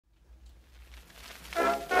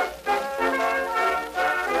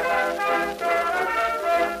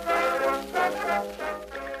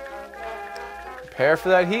Prepare for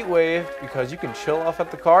that heat wave because you can chill off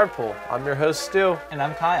at the card pool. I'm your host, Stu. And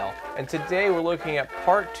I'm Kyle. And today we're looking at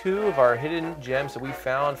part 2 of our hidden gems that we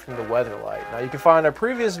found from the Weatherlight. Now you can find our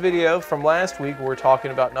previous video from last week where we're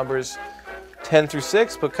talking about numbers 10 through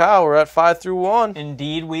 6, but Kyle, we're at 5 through 1.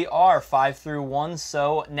 Indeed we are, 5 through 1.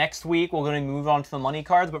 So next week we're going to move on to the money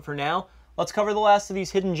cards, but for now, let's cover the last of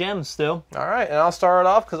these hidden gems, Stu. All right, and I'll start it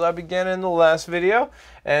off because I began in the last video.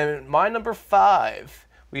 And my number 5,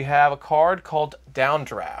 we have a card called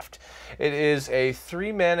Downdraft. It is a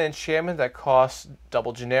 3-mana enchantment that costs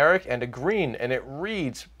double generic and a green, and it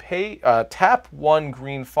reads, tap 1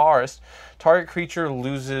 green forest, target creature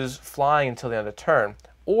loses flying until the end of turn,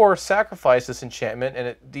 or sacrifice this enchantment and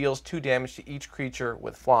it deals 2 damage to each creature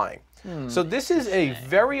with flying. So this is a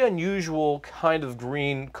very unusual kind of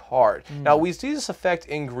green card. Now we see this effect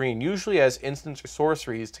in green, usually as instants or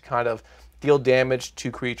sorceries to kind of deal damage to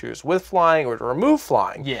creatures with flying or to remove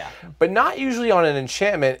flying. Yeah. But not usually on an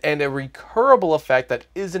enchantment and a recurable effect that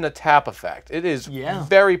isn't a tap effect. It is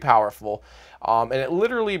very powerful. And it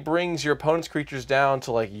literally brings your opponent's creatures down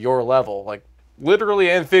to like your level, like literally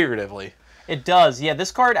and figuratively. It does, yeah.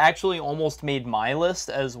 This card actually almost made my list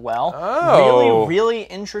as well. Oh. Really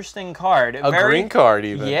interesting card. A green card,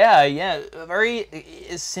 even. Yeah. A very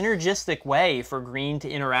synergistic way for green to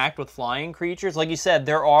interact with flying creatures. Like you said,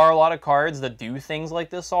 there are a lot of cards that do things like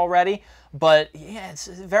this already. But yeah, it's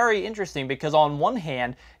very interesting because on one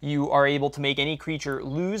hand, you are able to make any creature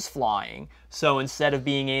lose flying. So instead of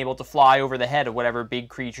being able to fly over the head of whatever big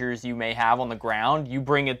creatures you may have on the ground, you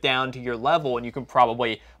bring it down to your level and you can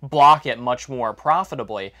probably block it much more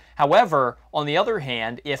profitably. However, on the other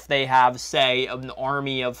hand, if they have, say, an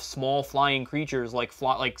army of small flying creatures like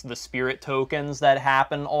the spirit tokens that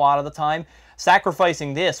happen a lot of the time,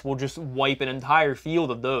 sacrificing this will just wipe an entire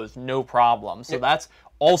field of those, no problem. So that's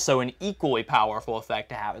also an equally powerful effect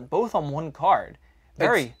to have, both on one card.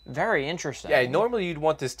 Very interesting. Yeah, normally you'd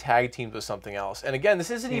want this tag teamed with something else. And again, this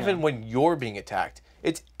isn't even when you're being attacked.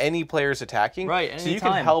 It's any player's attacking. Right, so you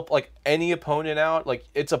can help like any opponent out. Like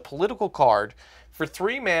it's a political card. For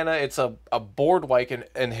 3 mana, it's a board wipe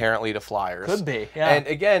inherently to flyers. Could be, yeah. And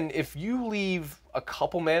again, if you leave a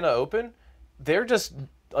couple mana open, they're just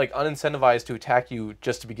like unincentivized to attack you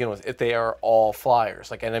just to begin with if they are all flyers.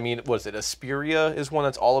 Like, and I mean, was it Asperia is one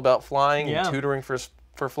that's all about flying and tutoring for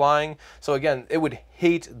flying. So again, it would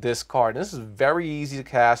hate this card. And this is very easy to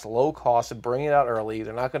cast, low cost, and bring it out early.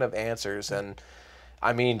 They're not going to have answers, and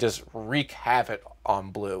I mean, just wreak havoc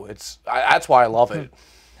on blue. That's why I love it.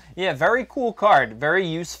 Yeah, very cool card. Very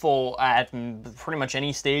useful at pretty much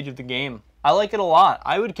any stage of the game. I like it a lot.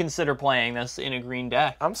 I would consider playing this in a green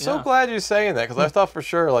deck. I'm so glad you're saying that, because I thought for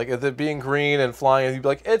sure, like, if it being green and flying, you'd be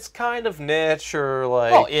like, it's kind of niche, or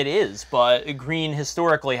like... Well, it is, but green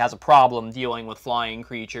historically has a problem dealing with flying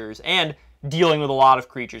creatures, and dealing with a lot of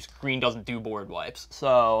creatures. Green doesn't do board wipes,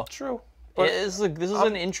 so... True. This is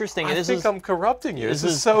an interesting... I think I'm corrupting you. This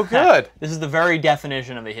is so good. This is the very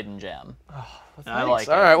definition of a hidden gem. I like it.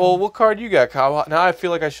 All right, well, what card you got, Kyle? Now I feel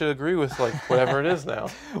like I should agree with like whatever it is now.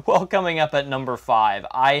 Well, coming up at number 5,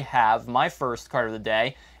 I have my first card of the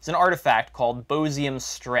day. It's an artifact called Bosium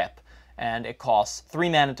Strip, and it costs 3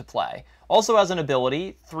 mana to play. Also has an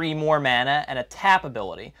ability, 3 more mana, and a tap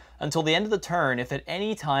ability. Until the end of the turn, if at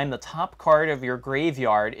any time the top card of your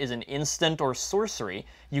graveyard is an instant or sorcery,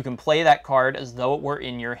 you can play that card as though it were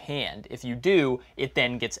in your hand. If you do, it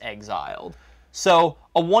then gets exiled. So,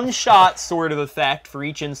 a one-shot sort of effect for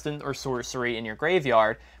each instant or sorcery in your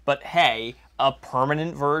graveyard, but hey, a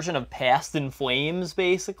permanent version of Past in Flames,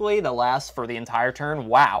 basically, that lasts for the entire turn.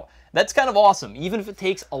 Wow, that's kind of awesome, even if it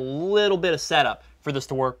takes a little bit of setup for this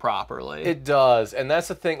to work properly. It does, and that's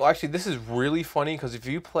the thing. Well, actually, this is really funny, because if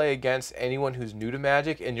you play against anyone who's new to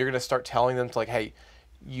Magic, and you're going to start telling them to, like, hey,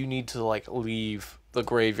 you need to, like, leave the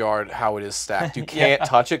graveyard how it is stacked. You can't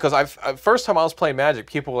touch it, because first time I was playing Magic,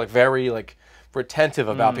 people were, like, very, like, retentive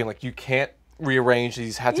about being like, you can't rearrange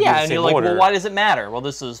these, have to be in the same order. Yeah, and you're like, well, why does it matter? Well,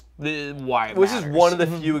 this is why it matters. This is one of the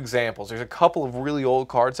few examples. There's a couple of really old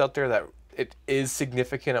cards out there that it is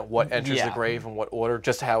significant at what enters the grave and what order,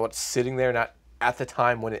 just how it's sitting there, not at the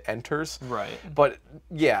time when it enters. Right. But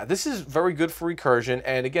yeah, this is very good for recursion,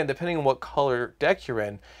 and again, depending on what color deck you're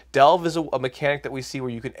in, Delve is a mechanic that we see where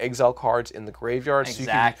you can exile cards in the graveyard, so you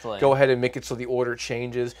can go ahead and make it so the order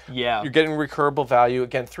changes. Yeah. You're getting recurable value.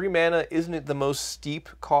 Again, 3 mana isn't the most steep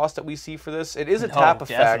cost that we see for this. It is a tap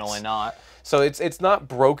effect. Definitely not. So it's not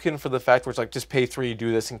broken for the fact where it's like, just pay 3,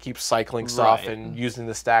 do this, and keep cycling stuff and using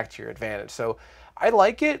the stack to your advantage. So I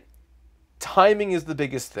like it. timing is the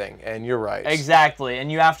biggest thing, and you're right. Exactly,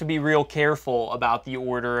 and you have to be real careful about the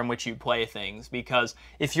order in which you play things, because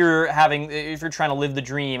if you're trying to live the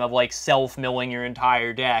dream of like self-milling your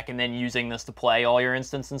entire deck and then using this to play all your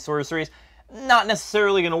instants and sorceries, not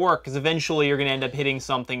necessarily going to work, because eventually you're going to end up hitting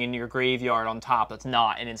something in your graveyard on top that's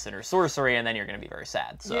not an instant or sorcery, and then you're going to be very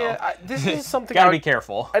sad. So yeah, this is something gotta be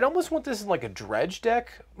careful. I'd almost want this in like a dredge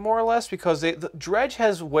deck, more or less, because the dredge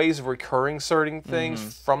has ways of recurring certain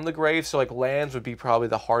things from the grave. So like lands would be probably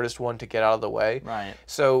the hardest one to get out of the way. Right.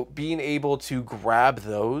 So being able to grab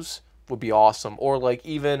those would be awesome, or like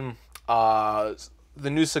even the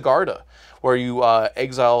new Sigarda, where you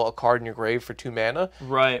exile a card in your grave for 2 mana.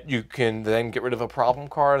 Right. You can then get rid of a problem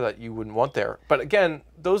card that you wouldn't want there. But again,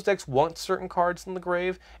 those decks want certain cards in the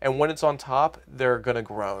grave, and when it's on top, they're going to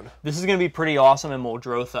groan. This is going to be pretty awesome in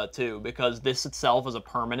Muldrotha, too, because this itself is a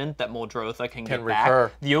permanent that Muldrotha can get recur.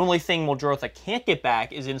 back. The only thing Muldrotha can't get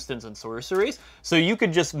back is instants and sorceries, so you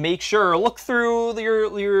could just make sure, look through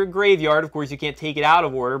your graveyard. Of course, you can't take it out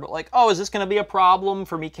of order, but like, oh, is this going to be a problem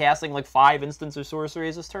for me casting like 5 instants or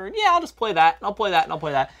sorceries this turn? Yeah, I'll just play that, and I'll play that, and I'll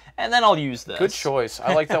play that, and then I'll use this. Good choice.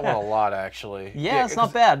 I like that one a lot, actually. Yeah, it's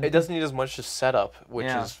not bad. It doesn't need as much to set up,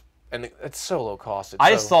 which is, and it's so low cost.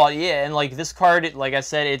 I just thought, yeah, and like this card, like I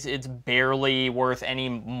said, it's barely worth any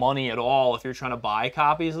money at all if you're trying to buy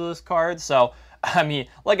copies of this card. So, I mean,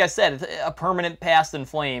 like I said, a permanent Past in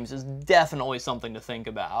Flames is definitely something to think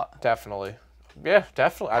about. Definitely. Yeah,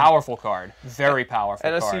 definitely. Powerful card. Very powerful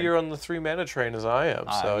card. And I see you're on the 3 mana train as I am,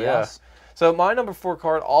 so yes. Yeah. So my number 4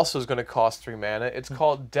 card also is going to cost 3 mana. It's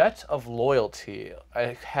called Debt of Loyalty.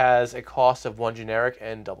 It has a cost of 1 generic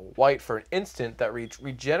and double white for an instant that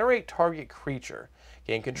regenerate target creature.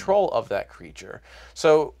 Gain control of that creature.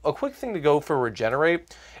 So a quick thing to go for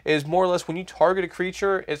regenerate is more or less when you target a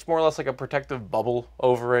creature, it's more or less like a protective bubble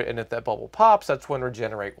over it, and if that bubble pops, that's when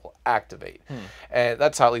regenerate will activate. And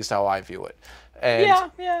that's at least how I view it. And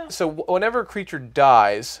yeah. So whenever a creature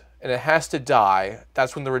dies, and it has to die,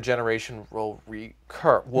 that's when the regeneration will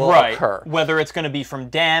occur. Whether it's going to be from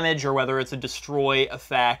damage or whether it's a destroy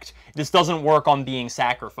effect. This doesn't work on being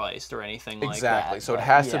sacrificed or anything like that. Exactly. So it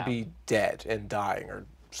has to be dead and dying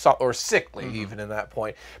or sickly even in that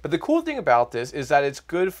point. But the cool thing about this is that it's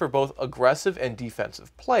good for both aggressive and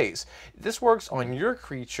defensive plays. This works on your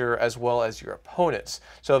creature as well as your opponent's.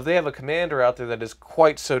 So if they have a commander out there that is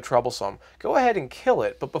quite so troublesome, go ahead and kill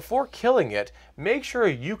it. But before killing it, make sure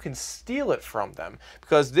you can steal it from them,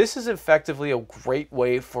 because this is effectively a great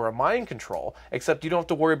way for a mind control, except you don't have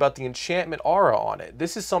to worry about the enchantment aura on it.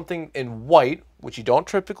 This is something in white, which you don't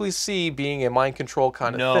typically see being a mind control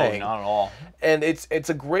kind of thing. No, not at all. And it's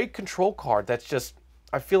a great control card that's just,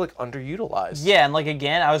 I feel like, underutilized. Yeah, and like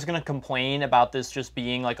again, I was going to complain about this just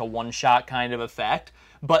being like a one-shot kind of effect,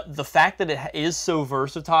 but the fact that it is so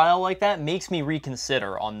versatile like that makes me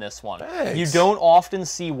reconsider on this one. Thanks. You don't often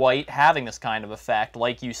see white having this kind of effect,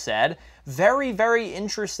 like you said. Very, very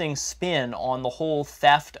interesting spin on the whole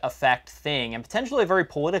theft effect thing, and potentially a very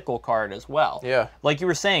political card as well. Yeah. Like you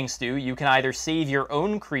were saying, Stu, you can either save your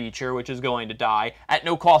own creature, which is going to die, at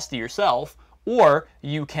no cost to yourself, or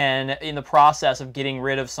you can, in the process of getting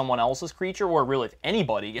rid of someone else's creature, or really if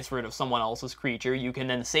anybody gets rid of someone else's creature, you can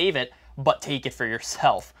then save it, but take it for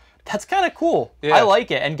yourself. That's kind of cool. Yeah. I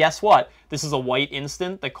like it. And guess what? This is a white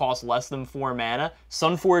instant that costs less than 4 mana.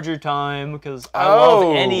 Sunforger time, because I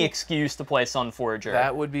love any excuse to play Sunforger.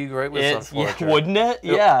 That would be great with Sunforger. Yeah, wouldn't it?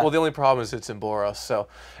 Yeah. Well, the only problem is it's in Boros, so...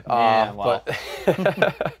 yeah, well.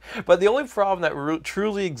 But the only problem that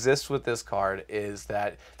truly exists with this card is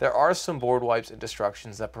that there are some board wipes and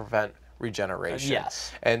destructions that prevent regeneration.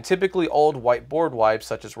 Yes. And typically old white board wipes,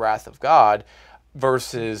 such as Wrath of God,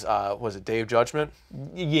 versus was it Day of Judgment?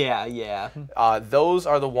 Yeah. Those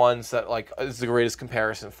are the ones that like is the greatest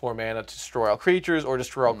comparison. 4 mana to destroy all creatures or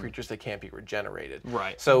destroy all creatures that can't be regenerated.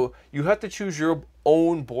 Right. So you have to choose your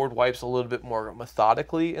own board wipes a little bit more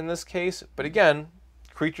methodically in this case. But again,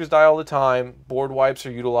 creatures die all the time. Board wipes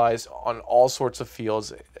are utilized on all sorts of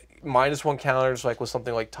fields. -1 counters like with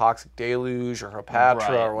something like Toxic Deluge or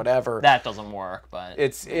Hepatra or whatever. That doesn't work, but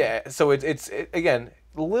it's So it's again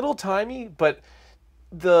little timey, but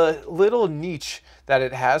the little niche that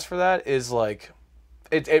it has for that is like,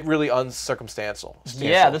 it really uncircumstantial.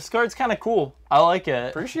 Yeah, this card's kind of cool. I like it.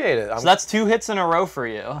 Appreciate it. So that's 2 hits in a row for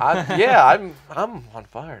you. I'm on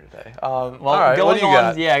fire today. Well, all right, what do you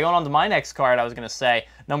got? Yeah, going on to my next card, I was going to say,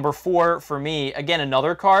 number 4 for me, again,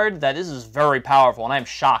 another card that is very powerful, and I'm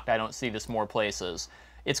shocked I don't see this more places.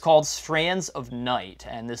 It's called Strands of Night,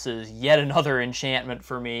 and this is yet another enchantment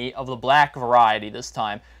for me of the black variety this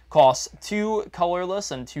time. Costs 2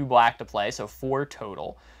 colorless and 2 black to play, so 4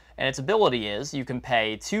 total. And its ability is you can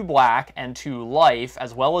pay 2 black and 2 life,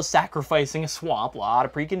 as well as sacrificing a swamp, a lot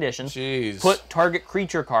of preconditions. Jeez. Put target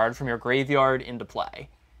creature card from your graveyard into play.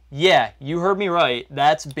 Yeah, you heard me right.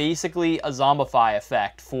 That's basically a Zombify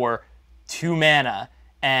effect for 2 mana.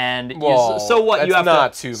 And Whoa, so what? You have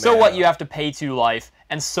not to. 2 So mana. what? You have to pay 2 life,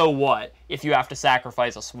 and so what if you have to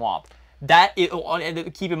sacrifice a swamp?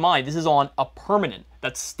 And keep in mind, this is on a permanent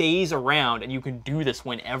that stays around, and you can do this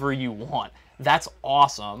whenever you want. That's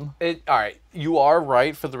awesome. All right, you are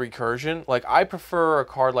right for the recursion. Like, I prefer a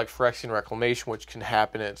card like Phyrexian Reclamation, which can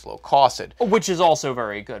happen and it's low costed. Which is also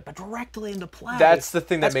very good, but directly into play. That's the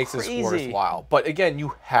thing that That's makes crazy. this worthwhile. But again,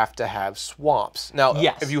 you have to have swamps. Now,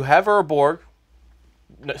 Yes. if you have Urborg,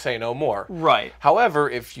 say no more. Right.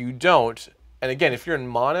 However, if you don't, and again, if you're in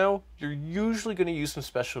mono, you're usually going to use some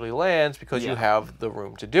specialty lands because you have the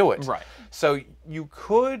room to do it. Right. So you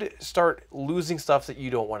could start losing stuff that you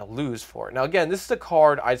don't want to lose for it. Now, again, this is a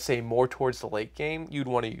card I'd say more towards the late game. You'd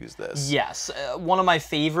want to use this. Yes. One of my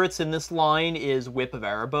favorites in this line is Whip of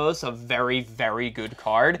Erebos, a very, very good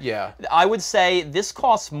card. Yeah. I would say this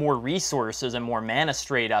costs more resources and more mana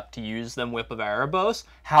straight up to use than Whip of Erebos.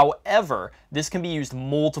 However, this can be used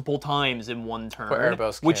multiple times in one turn,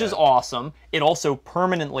 Erebos which is can't. awesome. It also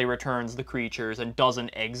permanently returns the creatures and doesn't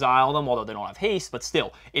exile them, although they don't have haste, but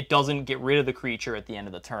still, it doesn't get rid of the creature at the end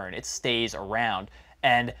of the turn. It stays around.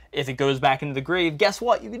 And if it goes back into the grave, guess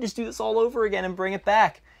what? You can just do this all over again and bring it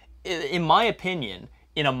back. In my opinion,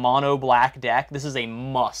 in a mono black deck, this is a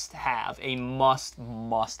must-have. A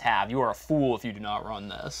must-have. You are a fool if you do not run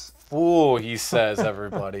this. Fool, he says,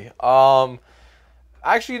 everybody.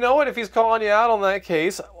 Actually, you know what? If he's calling you out on that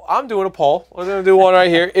case, I'm doing a poll. We're going to do one right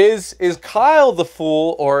here. Is Kyle the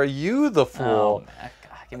fool or are you the fool? Oh, man.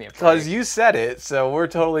 God, give me a break. Because you said it, so we're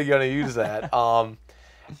totally going to use that.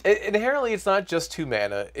 Inherently, it's not just 2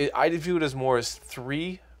 mana. I view it as more as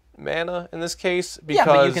 3 mana in this case. Because yeah,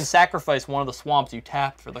 but you can sacrifice one of the swamps you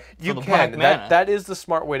tapped for the black mana. That is the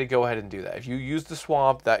smart way to go ahead and do that. If you use the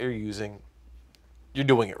swamp that you're using, you're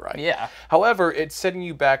doing it right. Yeah. However, it's setting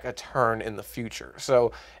you back a turn in the future.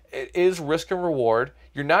 So it is risk and reward.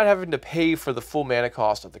 You're not having to pay for the full mana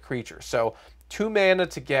cost of the creature. So 2 mana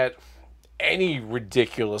to get any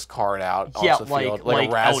ridiculous card out onto the field, like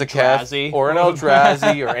a Razaketh or an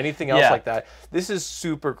Eldrazi or anything else like that. This is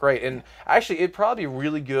super great. And actually, it'd probably be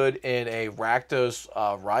really good in a Rakdos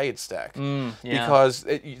Riots deck because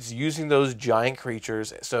it's using those giant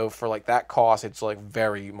creatures. So for like that cost, it's like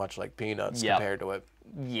very much like peanuts compared to it.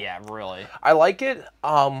 Yeah, really. I like it.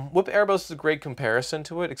 Whip Erebos is a great comparison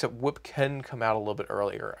to it, except Whip can come out a little bit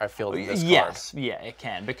earlier, I feel, than this card. Yes, yeah, it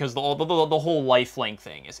can, because the whole lifelink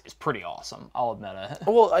thing is pretty awesome. I'll admit it.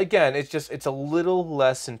 Well, again, it's a little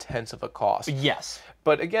less intense of a cost. Yes.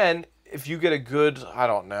 But again, if you get a good, I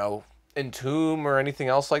don't know, Entomb or anything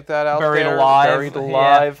else like that out Buried there, Alive. Buried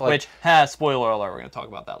Alive. Yeah, like, which, spoiler alert, we're going to talk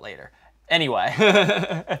about that later. Anyway.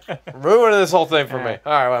 ruining this whole thing for me.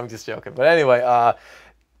 All right, well, I'm just joking. But anyway,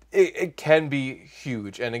 it can be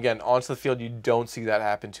huge. And again, onto the field, you don't see that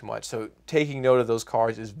happen too much. So taking note of those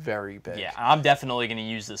cards is very big. Yeah, I'm definitely going to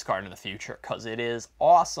use this card in the future because it is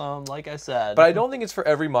awesome, like I said. But I don't think it's for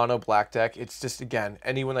every mono black deck. It's just, again,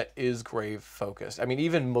 anyone that is grave focused. I mean,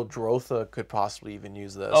 even Muldrotha could possibly even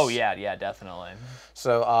use this. Oh, yeah, definitely.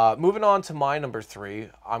 So moving on to my number 3,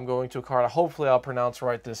 I'm going to a card hopefully I'll pronounce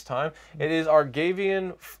right this time. It is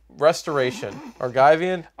Argavian Restoration.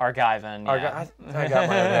 Argavian? Argivan, yeah. I got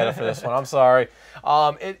my own head for this one. I'm sorry.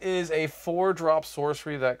 It is a 4-drop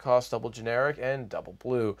sorcery that costs double generic and double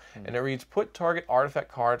blue. And it reads, put target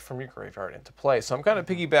artifact card from your graveyard into play. So I'm kind of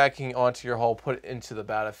piggybacking onto your whole put it into the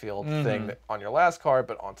battlefield thing on your last card,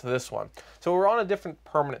 but onto this one. So we're on a different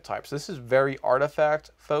permanent type. So this is very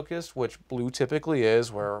artifact focused, which blue typically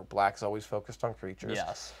is, where black's always focused on creatures.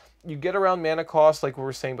 Yes. You get around mana cost, like we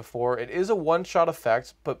were saying before. It is a one-shot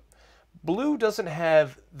effect, but blue doesn't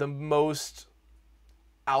have the most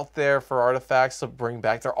out there for artifacts to bring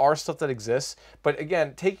back. There are stuff that exists, but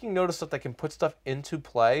again, taking note of stuff that can put stuff into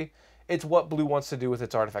play, it's what blue wants to do with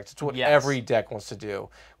its artifacts. It's what every deck wants to do.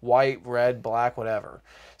 White, red, black, whatever.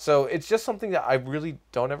 So it's just something that I really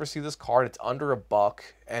don't ever see this card. It's under $1,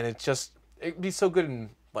 and it'd be so good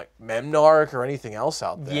in like Memnarch or anything else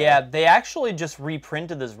out there. Yeah, they actually just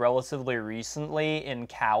reprinted this relatively recently in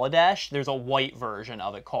Kaladesh. There's a white version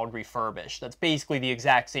of it called Refurbished. That's basically the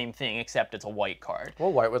exact same thing, except it's a white card.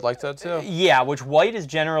 Well, white would like that too. Yeah, which white is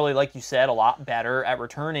generally, like you said, a lot better at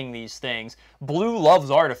returning these things. Blue loves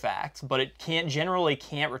artifacts, but it generally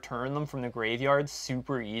can't return them from the graveyard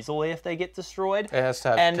super easily if they get destroyed. It has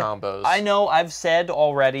to have combos. I know I've said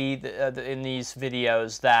already in these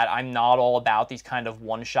videos that I'm not all about these kind of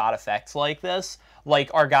one-shot effects like this,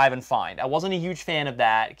 like Archive and Find. I wasn't a huge fan of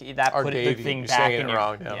that. That put the thing back in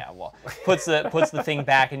your puts the thing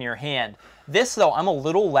back in your hand. This, though, I'm a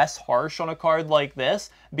little less harsh on a card like this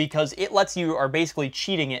because it lets you are basically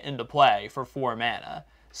cheating it into play for 4 mana.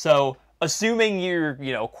 So assuming you're,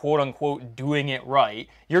 quote unquote doing it right,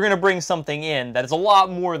 you're gonna bring something in that is a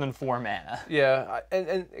lot more than 4 mana. Yeah,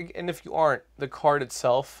 and if you aren't, the card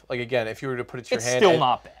itself, like again, if you were to put it to your hand, it's still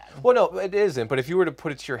not bad. Well, no, it isn't. But if you were to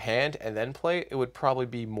put it to your hand and then play, it would probably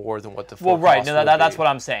be more than what the full Well, right. cost No, would that's be. what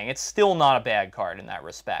I'm saying. It's still not a bad card in that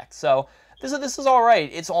respect. So this is all right.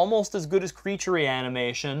 It's almost as good as Creature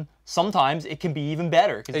Reanimation. Sometimes it can be even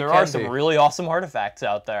better because there are some really awesome artifacts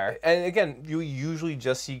out there. And again, you usually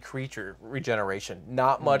just see creature regeneration.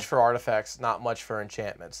 Not much for artifacts, not much for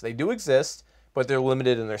enchantments. They do exist, but they're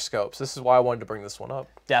limited in their scopes. This is why I wanted to bring this one up.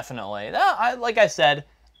 Definitely. Like I said,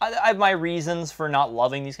 I have my reasons for not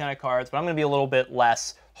loving these kind of cards, but I'm going to be a little bit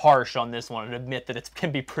less harsh on this one and admit that it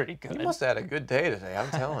can be pretty good. You must have had a good day today, I'm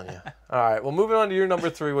telling you. All right, well, moving on to your number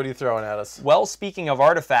 3, what are you throwing at us? Well, speaking of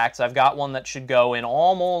artifacts, I've got one that should go in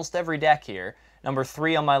almost every deck here. Number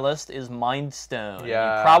 3 on my list is Mind Stone.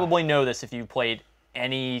 Yeah. You probably know this if you played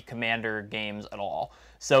any Commander games at all.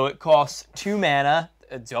 So it costs 2 mana,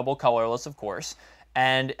 double colorless, of course,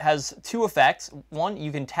 and has 2 effects. One,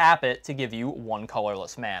 you can tap it to give you 1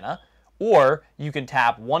 colorless mana, or you can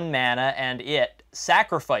tap 1 mana and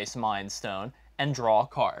sacrifice Mind Stone and draw a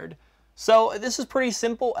card. So this is pretty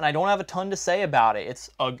simple, and I don't have a ton to say about it.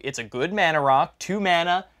 It's a good mana rock, 2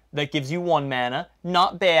 mana that gives you 1 mana.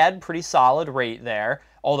 Not bad, pretty solid rate there,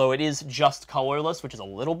 although it is just colorless, which is a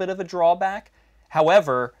little bit of a drawback.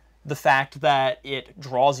 However, the fact that it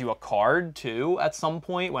draws you a card, too, at some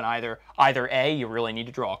point, when either A, you really need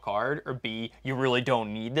to draw a card, or B, you really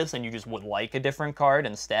don't need this and you just would like a different card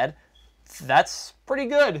instead, that's pretty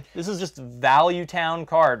good. This is just value town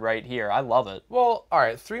card right here. I love it. Well, all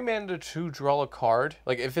right, 3 mana to draw a card.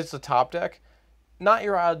 Like, if it's the top deck, not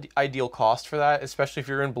your ideal cost for that, especially if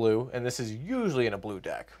you're in blue, and this is usually in a blue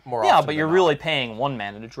deck more often. Yeah, but you're really paying 1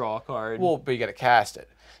 mana to draw a card. Well, but you got to cast it.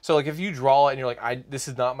 So, like, if you draw it and you're like, this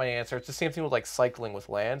is not my answer, it's the same thing with, like, cycling with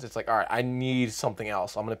lands. It's like, all right, I need something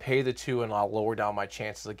else. I'm going to pay the 2 and I'll lower down my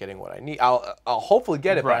chances of getting what I need. I'll hopefully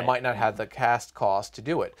get it, but I might not have the cast cost to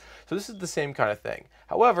do it. So this is the same kind of thing.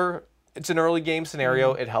 However, it's an early game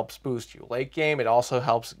scenario. It helps boost you. Late game, it also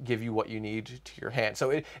helps give you what you need to your hand.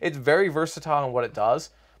 So it's very versatile in what it does.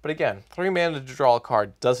 But again, 3 mana to draw a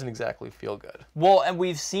card doesn't exactly feel good. Well, and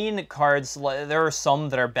we've seen cards, there are some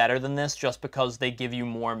that are better than this just because they give you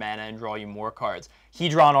more mana and draw you more cards.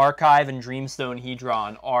 Hedron Archive and Dreamstone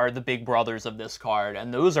Hedron are the big brothers of this card,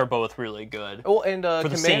 and those are both really good. Well, and for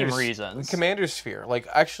the same reasons. Commander Sphere, like,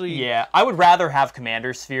 actually... Yeah, I would rather have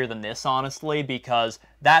Commander Sphere than this, honestly, because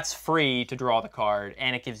that's free to draw the card,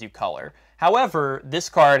 and it gives you color. However, this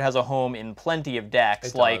card has a home in plenty of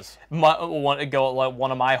decks. One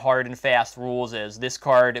of my hard and fast rules is this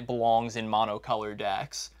card belongs in monocolor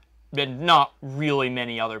decks. And not really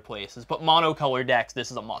many other places, but monocolor decks, this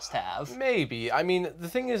is a must-have. Maybe. I mean, the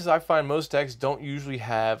thing is, I find most decks don't usually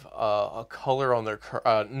have a color on their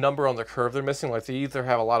number on their curve they're missing. Like, they either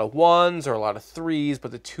have a lot of 1s or a lot of 3s,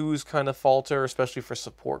 but the 2s kind of falter, especially for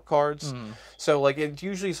support cards. So, like, it's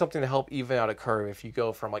usually something to help even out a curve if you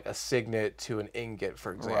go from, like, a Signet to an Ingot,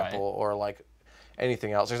 for example, or, like,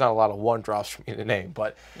 anything else. There's not a lot of 1-drops for me to name,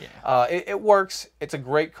 but it works. It's a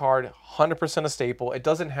great card, 100% a staple. It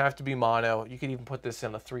doesn't have to be mono. You could even put this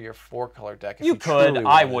in a 3 or 4 color deck if you could. truly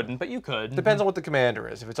I wanted. wouldn't, but you could. Depends on what the commander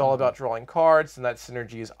is. If it's all about drawing cards, then that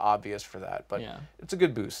synergy is obvious for that, but it's a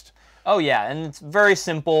good boost. Oh yeah, and it's very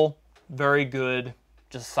simple, very good,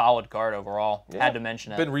 just solid card overall. Had to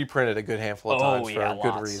mention it. Been reprinted a good handful of times for a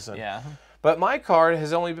good reason. Yeah. But my card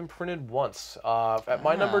has only been printed once. At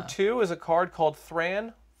my number 2 is a card called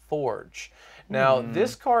Thran Forge. Now,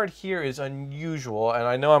 this card here is unusual, and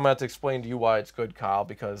I know I'm going to have to explain to you why it's good, Kyle,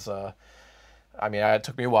 because, I mean, it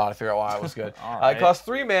took me a while to figure out why it was good. It costs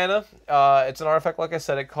 3 mana. It's an artifact, like I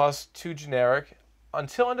said. It costs 2 generic.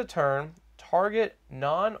 Until end of turn, target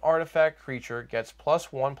non-artifact creature gets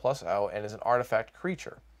 +1/+0 and is an artifact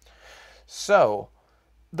creature. So...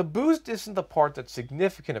 the boost isn't the part that's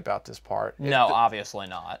significant about this part. No, obviously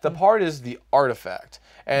not. The part is the artifact.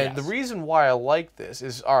 And the reason why I like this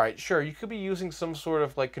is, all right, sure, you could be using some sort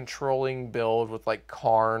of, like, controlling build with, like,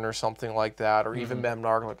 Karn or something like that, or even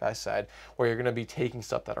Memnarch, like I said, where you're going to be taking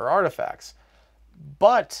stuff that are artifacts.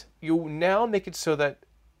 But you now make it so that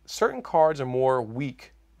certain cards are more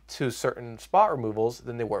weak to certain spot removals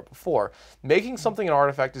than they were before. Making something an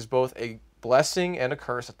artifact is both a blessing and a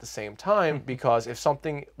curse at the same time, because if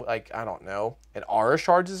something like, I don't know, an aura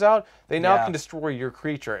charges out, they now can destroy your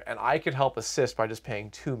creature, and I could help assist by just paying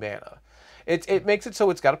 2 mana. It makes it so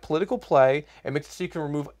it's got a political play. It makes it so you can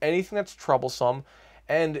remove anything that's troublesome,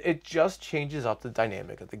 and it just changes up the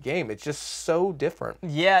dynamic of the game. It's just so different.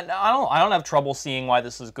 Yeah, no, I don't have trouble seeing why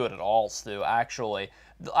this is good at all, Stu, actually.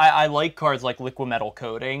 I like cards like Liquid Metal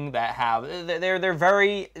Coating that have, they're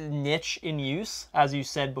very niche in use, as you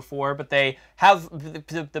said before, but they have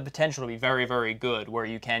the potential to be very, very good where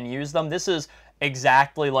you can use them. This is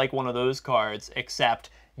exactly like one of those cards,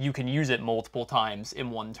 except you can use it multiple times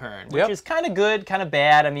in one turn, which is kind of good, kind of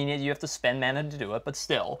bad. I mean, you have to spend mana to do it, but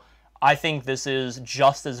still. I think this is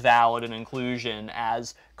just as valid an inclusion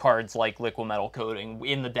as cards like Liquid Metal Coating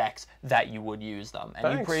in the decks that you would use them.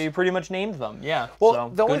 And you pretty much named them, yeah. Well,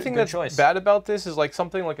 so, the only thing that's bad about this is like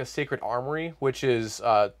something like a Sacred Armory, which is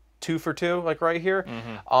 2 for 2, like right here,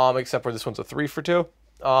 except for this one's a 3 for 2.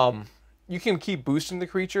 You can keep boosting the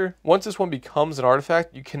creature. Once this one becomes an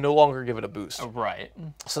artifact, you can no longer give it a boost. Right.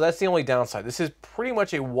 So that's the only downside. This is pretty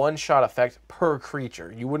much a one-shot effect per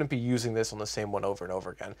creature. You wouldn't be using this on the same one over and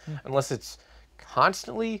over again, unless it's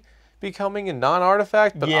constantly becoming a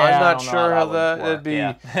non-artifact, but I'm not sure how that'd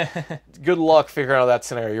be. Good luck figuring out that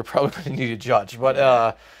scenario. You're probably going to need a judge. But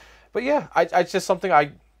yeah, it's just something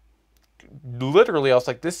I was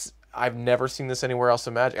like, this... I've never seen this anywhere else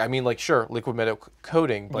in Magic. I mean, like, sure, Liquid Metal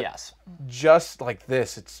Coating, but just like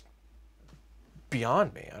this, it's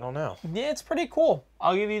beyond me. I don't know. Yeah, it's pretty cool.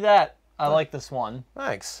 I'll give you that. I like this one.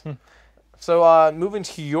 Thanks. So, moving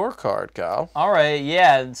to your card, Kyle. All right,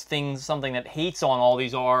 yeah, it's something that hates on all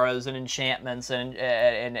these auras and enchantments and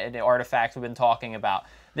artifacts we've been talking about.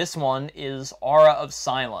 This one is Aura of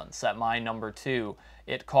Silence at my number 2.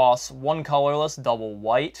 It costs 1 colorless, double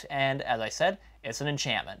white, and as I said, it's an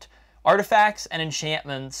enchantment. Artifacts and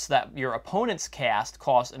enchantments that your opponents cast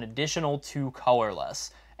cost an additional 2 colorless.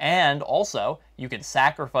 And also, you can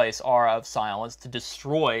sacrifice Aura of Silence to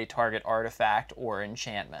destroy target artifact or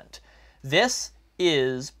enchantment. This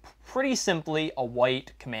is pretty simply a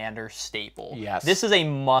white commander staple. Yes. This is a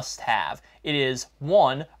must-have. It is,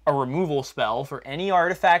 1, a removal spell for any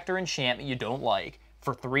artifact or enchantment you don't like,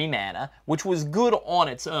 for 3 mana, which was good on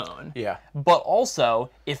its own. Yeah. But also,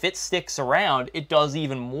 if it sticks around, it does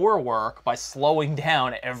even more work by slowing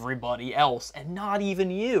down everybody else, and not even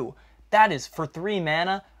you. That is, for 3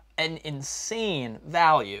 mana, an insane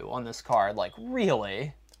value on this card. Like,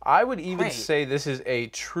 really? I would even say this is a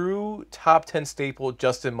true top 10 staple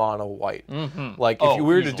just in mono white. Like, if you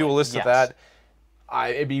were to do a list of that,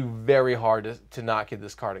 it'd be very hard to not give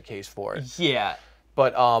this card a case for it. Yeah.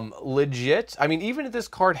 But legit, I mean, even if this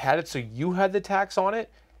card had it so you had the tax on it,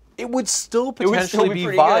 it would still potentially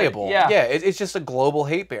be viable. Yeah, it's just a global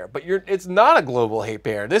hate bear. But it's not a global hate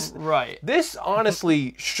bear. This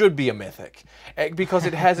honestly should be a mythic, because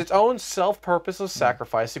it has its own self-purpose of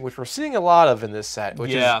sacrificing, which we're seeing a lot of in this set,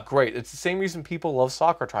 which is great. It's the same reason people love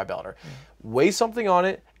Soccer Tribe Elder. Waste something on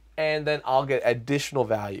it, and then I'll get additional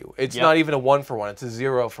value. It's not even a 1-for-1, it's a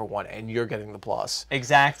 0-for-1, and you're getting the plus.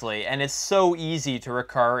 Exactly, and it's so easy to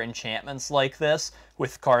recur enchantments like this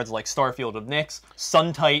with cards like Starfield of Nyx,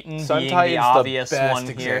 Sun Titan being the obvious one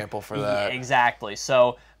here. Example for that. Yeah, exactly.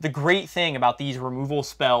 So the great thing about these removal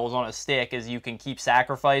spells on a stick is you can keep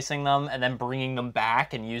sacrificing them and then bringing them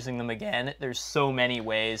back and using them again. There's so many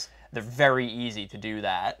ways. They're very easy to do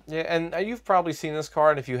that. Yeah, and you've probably seen this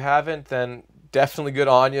card. If you haven't, then definitely good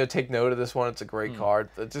on you. Take note of this one. It's a great card.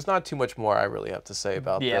 There's not too much more I really have to say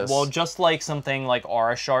about this. Yeah, well, just like something like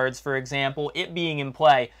Aura Shards, for example, it being in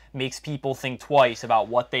play makes people think twice about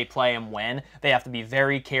what they play and when. They have to be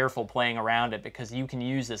very careful playing around it, because you can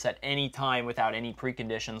use this at any time without any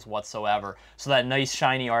preconditions whatsoever. So that nice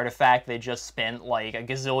shiny artifact they just spent like a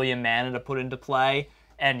gazillion mana to put into play,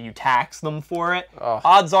 and you tax them for it,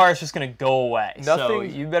 odds are it's just going to go away. So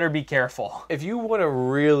you better be careful. If you want to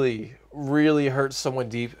really, really hurt someone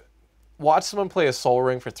deep, watch someone play a Soul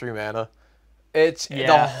Ring for 3 mana.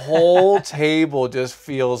 The whole table just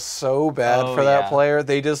feels so bad for that player.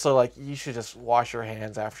 They just are like, you should just wash your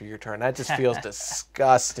hands after your turn. That just feels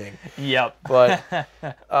disgusting. Yep. But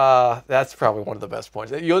that's probably one of the best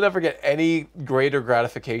points. You'll never get any greater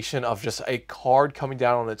gratification of just a card coming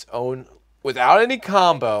down on its own without any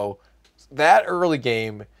combo that early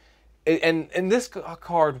game. And this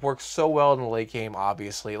card works so well in the late game,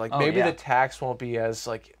 obviously. Like, maybe the tax won't be as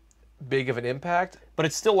like big of an impact, but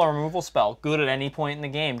it's still a removal spell, good at any point in the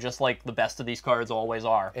game, just like the best of these cards always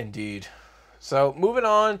are. Indeed. So moving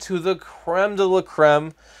on to the creme de la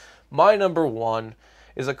creme, my number 1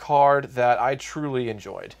 is a card that I truly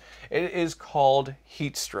enjoyed. It is called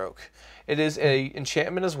Heatstroke. It is a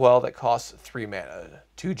enchantment as well that costs 3 mana,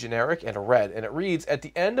 2 generic and a red, and it reads, at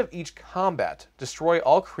the end of each combat, destroy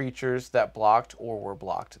all creatures that blocked or were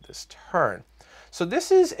blocked this turn. So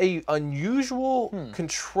this is a unusual,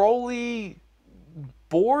 control-y,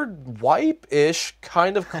 board wipe-ish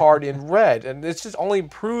kind of card in red, and it just only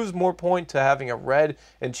proves more point to having a red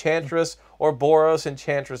Enchantress or Boros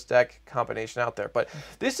Enchantress deck combination out there. But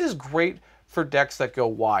this is great for decks that go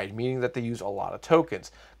wide, meaning that they use a lot of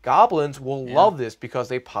tokens. Goblins will love this because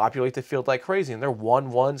they populate the field like crazy, and they're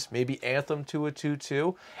 1/1s, maybe Anthem to a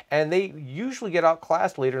 2/2, and they usually get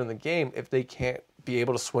outclassed later in the game if they can't be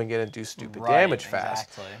able to swing in and do stupid damage fast.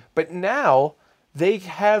 Exactly. But now they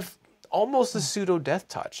have almost a pseudo death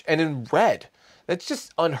touch, and in red, that's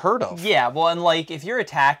just unheard of. Yeah, well, and like if you're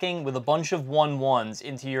attacking with a bunch of 1/1s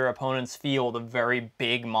into your opponent's field of very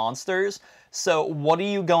big monsters, so what are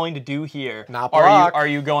you going to do here? Not block.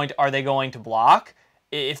 Are they going to block?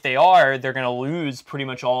 If they are, they're going to lose pretty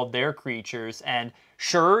much all of their creatures, and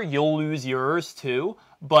sure, you'll lose yours too,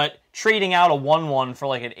 but trading out a 1/1 for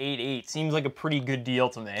like an 8/8 seems like a pretty good deal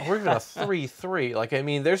to me. Or even a 3/3. Like, I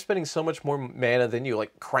mean, they're spending so much more mana than you.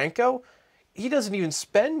 Like, Kranko, he doesn't even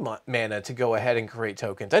spend mana to go ahead and create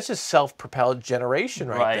tokens. That's just self-propelled generation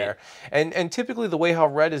right there. And typically the way how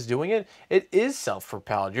red is doing it, it is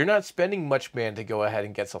self-propelled. You're not spending much mana to go ahead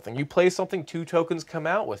and get something. You play something, 2 tokens come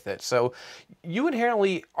out with it. So you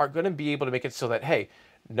inherently are going to be able to make it so that, hey,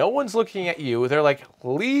 no one's looking at you. They're like,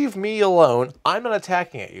 leave me alone. I'm not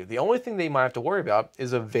attacking at you. The only thing they might have to worry about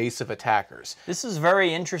is evasive attackers. This is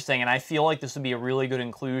very interesting, and I feel like this would be a really good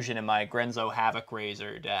inclusion in my Grenzo Havoc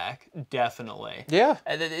Razor deck. Definitely. Yeah.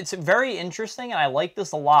 It's very interesting, and I like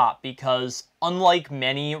this a lot because unlike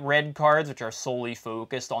many red cards, which are solely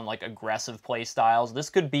focused on like aggressive play styles,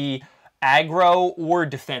 this could be aggro or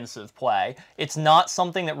defensive play. It's not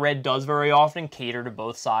something that red does very often, cater to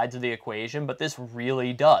both sides of the equation, but this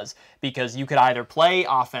really does, because you could either play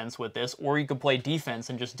offense with this, or you could play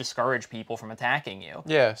defense and just discourage people from attacking you.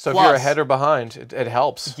 Yeah, so if you're ahead or behind, it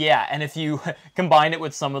helps. Yeah, and if you combine it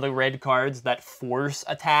with some of the red cards that force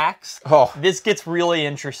attacks, this gets really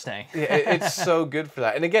interesting. It's so good for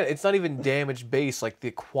that. And again, it's not even damage based, like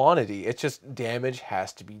the quantity. It's just damage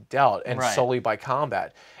has to be dealt, and solely by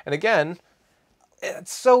combat. And again,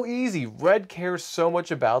 it's so easy. Red cares so much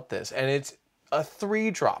about this, and it's a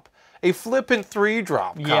 3-drop. A flippin'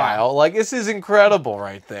 3-drop, Kyle. Like, this is incredible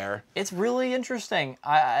right there. It's really interesting.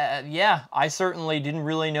 I certainly didn't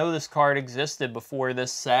really know this card existed before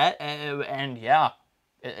this set, and yeah,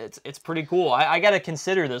 it's pretty cool. I got to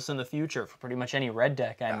consider this in the future for pretty much any red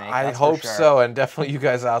deck I make. I hope so, and definitely you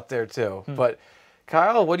guys out there too. But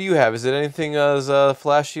Kyle, what do you have? Is it anything as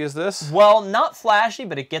flashy as this? Well, not flashy,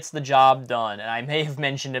 but it gets the job done, and I may have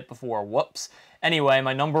mentioned it before. Whoops. Anyway,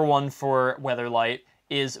 my number 1 for Weatherlight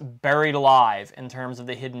is Buried Alive in terms of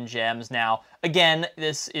the hidden gems. Now, again,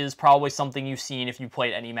 this is probably something you've seen if you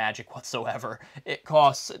played any Magic whatsoever. It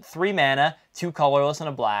costs 3 mana, 2 colorless, and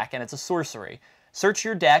a black, and it's a sorcery. Search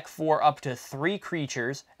your deck for up to 3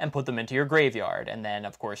 creatures and put them into your graveyard, and then,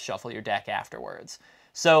 of course, shuffle your deck afterwards.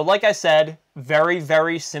 So, like I said, very,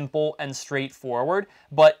 very simple and straightforward,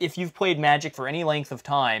 but if you've played Magic for any length of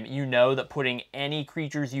time, you know that putting any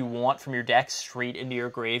creatures you want from your deck straight into your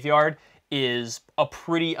graveyard is a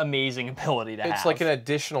pretty amazing ability to have. It's like an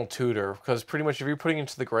additional tutor, because pretty much if you're putting it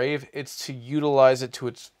into the grave, it's to utilize it to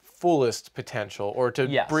its fullest potential, or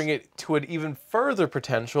to bring it to an even further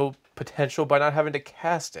potential by not having to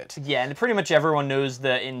cast it. Yeah, and pretty much everyone knows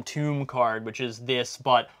the Entomb card, which is this,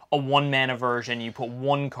 but a 1-mana version. You put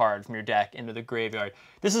 1 card from your deck into the graveyard.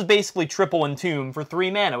 This is basically triple Entomb for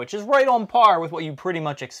 3 mana, which is right on par with what you pretty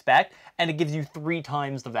much expect, and it gives you 3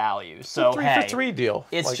 times the value. So, it's a 3 for 3 deal.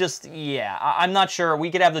 It's like, just, yeah, I'm not sure.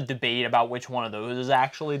 We could have the debate about which one of those is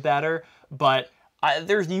actually better, but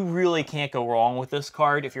you really can't go wrong with this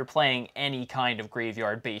card if you're playing any kind of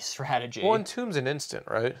graveyard-based strategy. Well, Entomb's an instant,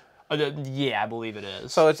 right? Yeah, I believe it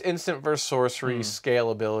is. So it's instant versus sorcery,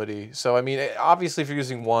 scalability. So, I mean, obviously if you're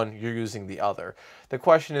using one, you're using the other. The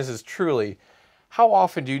question is truly, how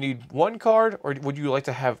often do you need 1 card, or would you like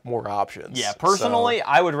to have more options? Yeah, personally,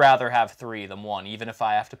 I would rather have 3 than 1, even if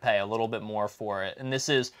I have to pay a little bit more for it. And this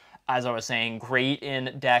is, as I was saying, great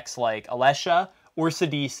in decks like Alesha, or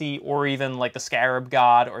Sidisi, or even like the Scarab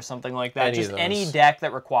God or something like that. Just any deck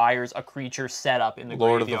that requires a creature setup in the graveyard.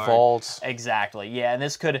 Lord of the Vaults. Exactly. Yeah, and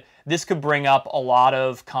this could bring up a lot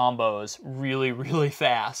of combos really, really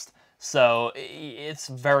fast. So it's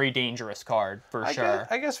a very dangerous card for sure.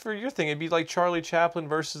 I guess for your thing, it'd be like Charlie Chaplin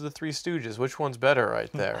versus the Three Stooges. Which one's better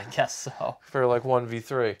right there? I guess so. For like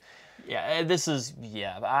 1v3.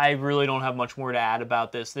 Yeah, I really don't have much more to add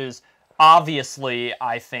about this. obviously,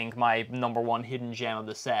 I think my #1 hidden gem of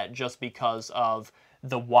the set, just because of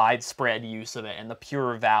the widespread use of it and the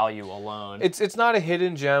pure value alone. It's not a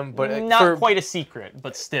hidden gem, but not quite a secret,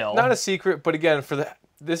 but still. Not a secret, but again, for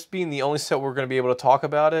this being the only set we're going to be able to talk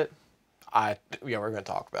about it, we're going to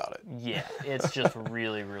talk about it. Yeah, it's just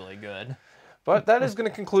really, really good. But that is going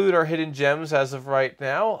to conclude our hidden gems as of right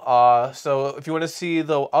now. So if you want to see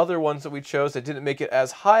the other ones that we chose that didn't make it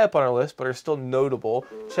as high up on our list but are still notable,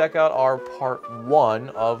 check out our part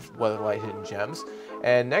 1 of Weatherlight Hidden Gems.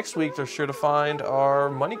 And next week, they're sure to find our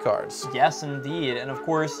money cards. Yes, indeed. And of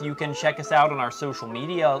course, you can check us out on our social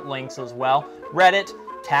media links as well. Reddit,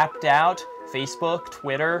 Tapped Out, Facebook,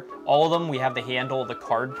 Twitter, all of them. We have the handle The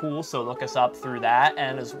Card Pool, so look us up through that.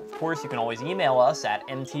 And of course, you can always email us at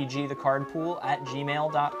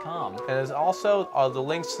mtgthecardpool@gmail.com. And as also, the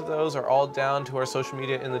links to those are all down to our social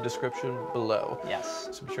media in the description below. Yes.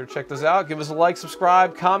 So be sure to check those out. Give us a like,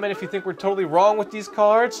 subscribe, comment if you think we're totally wrong with these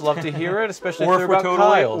cards. Love to hear it, especially if they're about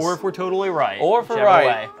Kyle's. Or if we're totally right. Or if we're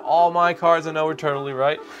right. All my cards, I know we're totally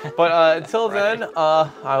right. But until then,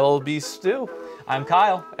 I will be Stu. I'm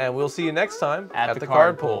Kyle. And we'll see you next time at the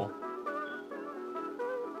Card Pool.